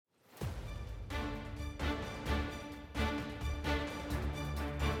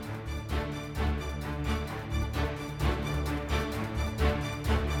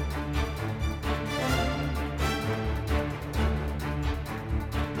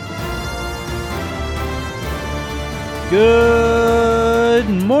Good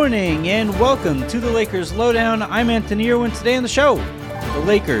morning and welcome to the Lakers Lowdown. I'm Anthony Irwin. Today on the show, the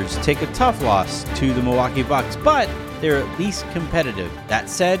Lakers take a tough loss to the Milwaukee Bucks, but they're at least competitive. That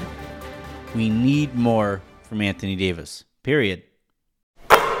said, we need more from Anthony Davis. Period.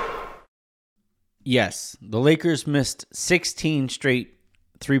 Yes, the Lakers missed 16 straight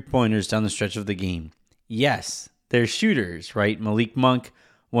three-pointers down the stretch of the game. Yes, they're shooters, right? Malik Monk,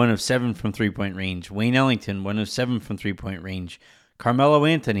 1 of 7 from three-point range. Wayne Ellington, 1 of 7 from three-point range. Carmelo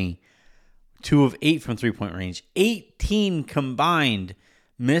Anthony, 2 of 8 from three-point range. 18 combined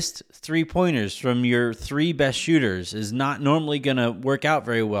missed three-pointers from your three best shooters is not normally going to work out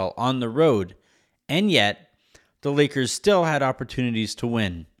very well on the road. And yet, the Lakers still had opportunities to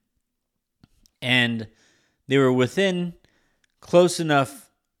win. And they were within close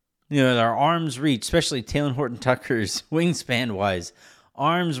enough, their arms reach, especially Talen Horton-Tucker's wingspan-wise,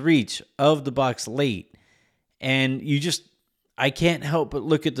 arms reach of the Bucks late. And I can't help but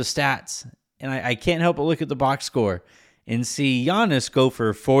look at the stats, and I can't help but look at the box score and see Giannis go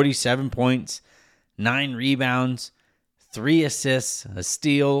for 47 points, 9 rebounds, 3 assists, a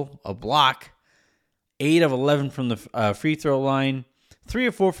steal, a block, 8 of 11 from the free throw line, 3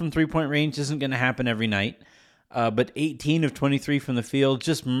 of 4 from three-point range isn't going to happen every night, but 18 of 23 from the field,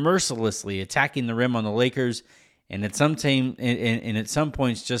 just mercilessly attacking the rim on the Lakers, and at some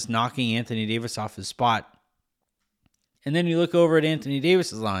points just knocking Anthony Davis off his spot. And then you look over at Anthony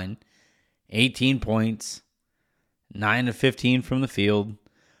Davis's line, 18 points, 9 of 15 from the field,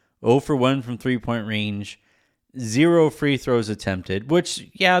 0 for 1 from three-point range, 0 free throws attempted, which,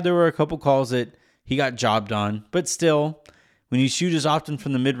 yeah, there were a couple calls that he got jobbed on, but still, when you shoot as often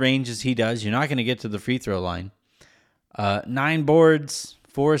from the mid-range as he does, you're not going to get to the free throw line. 9 boards,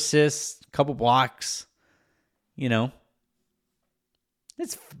 4 assists, couple blocks.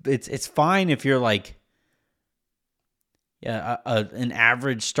 It's fine if you're like an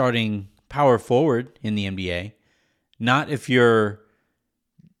average starting power forward in the NBA. Not if you're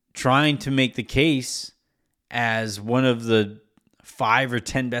trying to make the case as one of the 5 or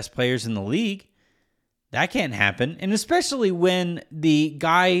 10 best players in the league. That can't happen. And especially when the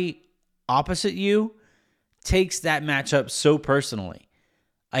guy opposite you takes that matchup so personally.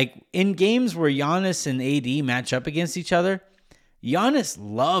 Like in games where Giannis and AD match up against each other, Giannis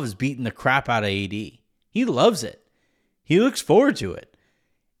loves beating the crap out of AD. He loves it. He looks forward to it.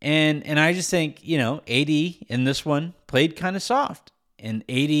 And I just think, AD in this one played kind of soft. And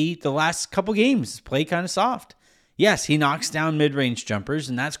AD the last couple games played kind of soft. Yes, he knocks down mid-range jumpers,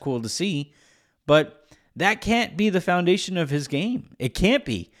 and that's cool to see. But that can't be the foundation of his game. It can't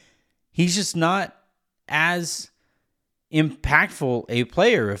be. He's just not as impactful a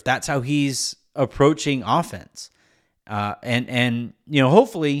player if that's how he's approaching offense. And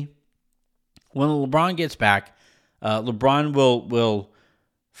hopefully when LeBron gets back, LeBron will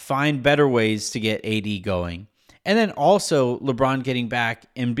find better ways to get AD going. And then also LeBron getting back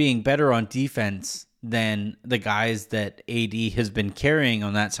and being better on defense than the guys that AD has been carrying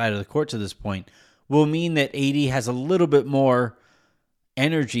on that side of the court to this point will mean that AD has a little bit more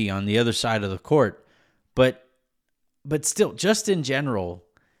energy on the other side of the court. But still, just in general,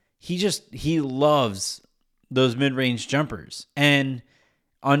 he loves those mid-range jumpers. And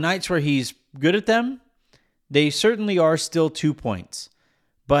on nights where he's good at them, they certainly are still 2 points.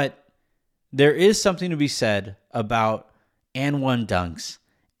 But there is something to be said about and one dunks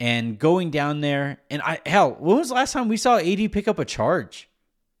and going down there. And when was the last time we saw AD pick up a charge?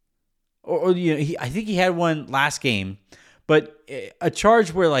 I think he had one last game, but a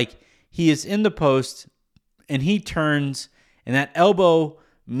charge where like he is in the post and he turns and that elbow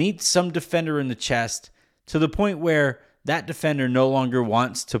meets some defender in the chest to the point where that defender no longer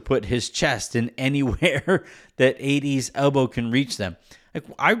wants to put his chest in anywhere that AD's elbow can reach them. Like,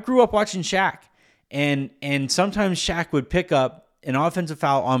 I grew up watching Shaq, and sometimes Shaq would pick up an offensive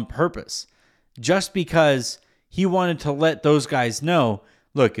foul on purpose just because he wanted to let those guys know,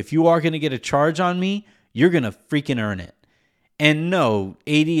 look, if you are going to get a charge on me, you're going to freaking earn it. And no,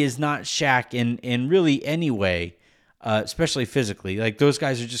 AD is not Shaq in really any way, especially physically. Like, those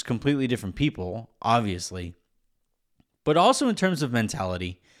guys are just completely different people, obviously. But also in terms of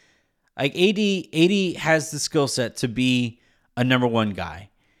mentality, like AD has the skill set to be a number one guy.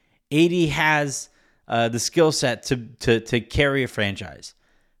 AD has the skill set to carry a franchise,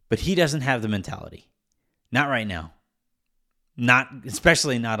 but he doesn't have the mentality. Not right now.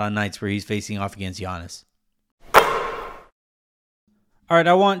 Especially not on nights where he's facing off against Giannis. All right,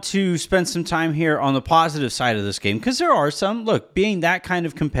 I want to spend some time here on the positive side of this game because there are some. Look, being that kind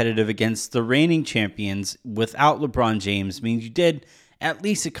of competitive against the reigning champions without LeBron James means you did at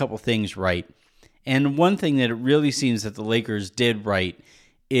least a couple things right. And one thing that it really seems that the Lakers did right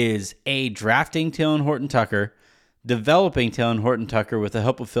is drafting Talen Horton-Tucker, developing Talen Horton-Tucker with the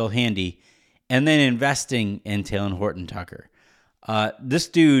help of Phil Handy, and then investing in Talen Horton-Tucker. This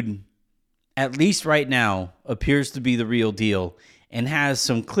dude, at least right now, appears to be the real deal and has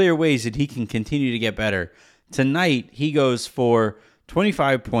some clear ways that he can continue to get better. Tonight, he goes for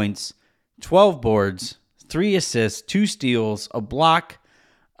 25 points, 12 boards, 3 assists, 2 steals, a block,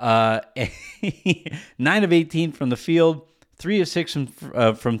 9 of 18 from the field, 3 of 6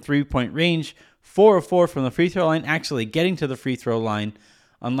 from three-point range, 4 of 4 from the free throw line, actually getting to the free throw line,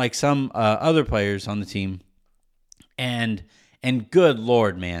 unlike some other players on the team. And good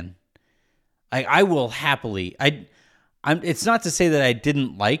Lord, man. I will happily. It's not to say that I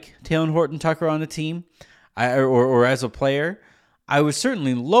didn't like Talen Horton-Tucker on the team, or as a player. I was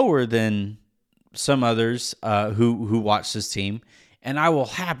certainly lower than some others who watched this team, and I will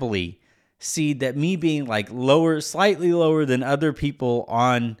happily see that me being like slightly lower than other people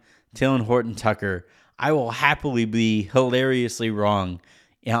on Talen Horton-Tucker, I will happily be hilariously wrong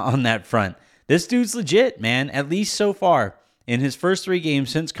on that front. This dude's legit, man. At least so far. In his first 3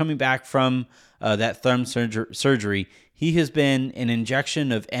 games since coming back from that thumb surgery, he has been an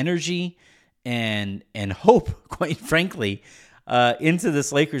injection of energy and hope, quite frankly, into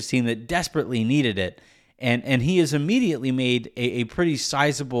this Lakers team that desperately needed it. And he has immediately made a pretty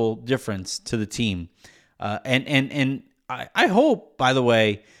sizable difference to the team. And I hope, by the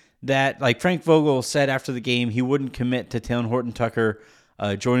way, that, like Frank Vogel said after the game, he wouldn't commit to Talen Horton-Tucker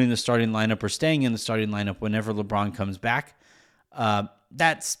joining the starting lineup or staying in the starting lineup whenever LeBron comes back.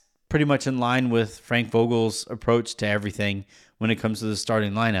 That's pretty much in line with Frank Vogel's approach to everything when it comes to the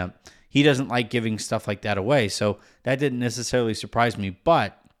starting lineup. He doesn't like giving stuff like that away, so that didn't necessarily surprise me.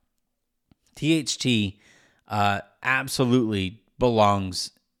 But THT absolutely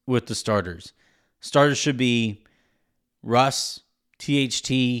belongs with the starters. Starters should be Russ,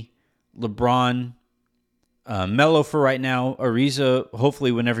 THT, LeBron, Melo for right now, Ariza,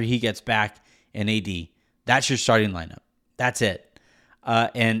 hopefully whenever he gets back, and AD. That's your starting lineup. That's it.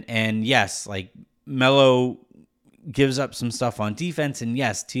 And yes, like Melo gives up some stuff on defense, and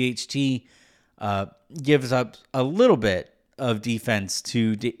yes, THT gives up a little bit of defense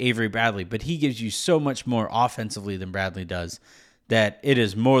to Avery Bradley, but he gives you so much more offensively than Bradley does that it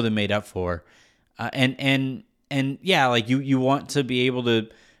is more than made up for. And yeah, like you want to be able to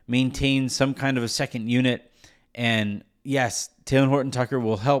maintain some kind of a second unit, and yes, Talen Horton-Tucker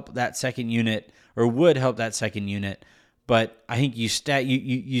will help that second unit, or would help that second unit. But I think you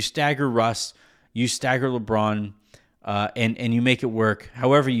stagger Russ, you stagger LeBron, and you make it work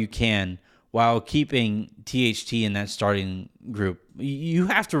however you can while keeping THT in that starting group. You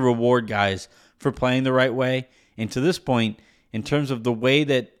have to reward guys for playing the right way. And to this point, in terms of the way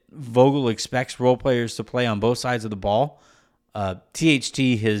that Vogel expects role players to play on both sides of the ball,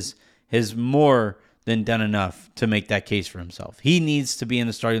 THT has more than done enough to make that case for himself. He needs to be in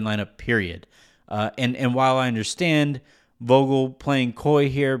the starting lineup, period. And while I understand Vogel playing coy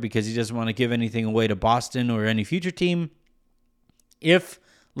here because he doesn't want to give anything away to Boston or any future team, if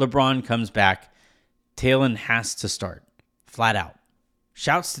LeBron comes back, Talen has to start. Flat out.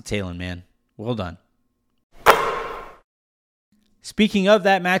 Shouts to Talen, man. Well done. Speaking of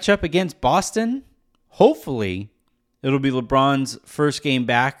that matchup against Boston, hopefully it'll be LeBron's first game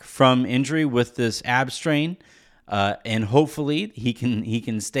back from injury with this ab strain, and hopefully he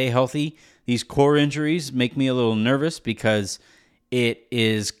can stay healthy. These core injuries make me a little nervous because it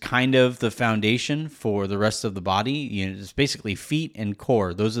is kind of the foundation for the rest of the body. You know, it's basically feet and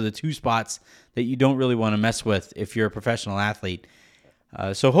core. Those are the 2 spots that you don't really want to mess with if you're a professional athlete.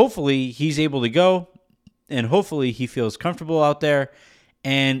 So hopefully he's able to go, and hopefully he feels comfortable out there.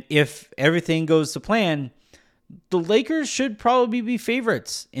 And if everything goes to plan, the Lakers should probably be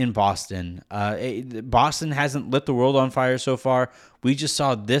favorites in Boston. Boston hasn't lit the world on fire so far. We just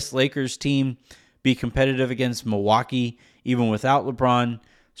saw this Lakers team be competitive against Milwaukee, even without LeBron.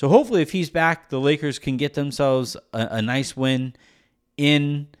 So hopefully if he's back, the Lakers can get themselves a nice win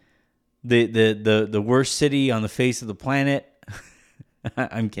in the worst city on the face of the planet.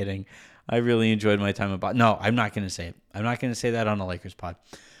 I'm kidding. I really enjoyed my time about. No, I'm not going to say it. I'm not going to say that on a Lakers pod.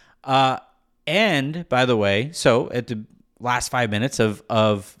 And by the way, so at the last 5 minutes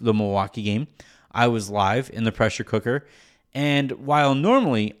of the Milwaukee game, I was live in the pressure cooker. And while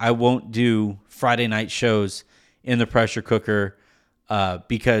normally I won't do Friday night shows in the pressure cooker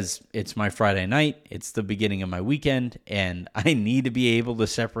because it's my Friday night, it's the beginning of my weekend, and I need to be able to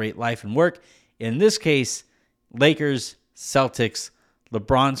separate life and work. In this case, Lakers, Celtics,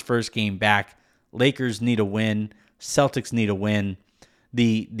 LeBron's first game back. Lakers need a win. Celtics need a win.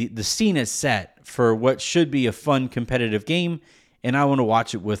 the scene is set for what should be a fun competitive game, and I want to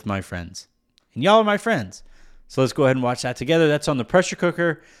watch it with my friends. And y'all are my friends. So let's go ahead and watch that together. That's on the Pressure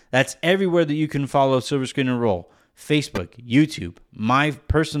Cooker. That's everywhere that you can follow Silver Screen and Roll. Facebook, YouTube, my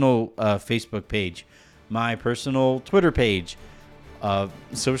personal Facebook page, my personal Twitter page,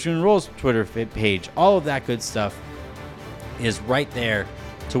 Silver Screen and Roll's Twitter page. All of that good stuff is right there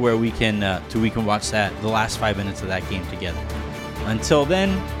to where we can watch the last 5 minutes of that game together. Until then,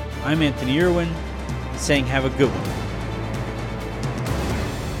 I'm Anthony Irwin saying have a good one.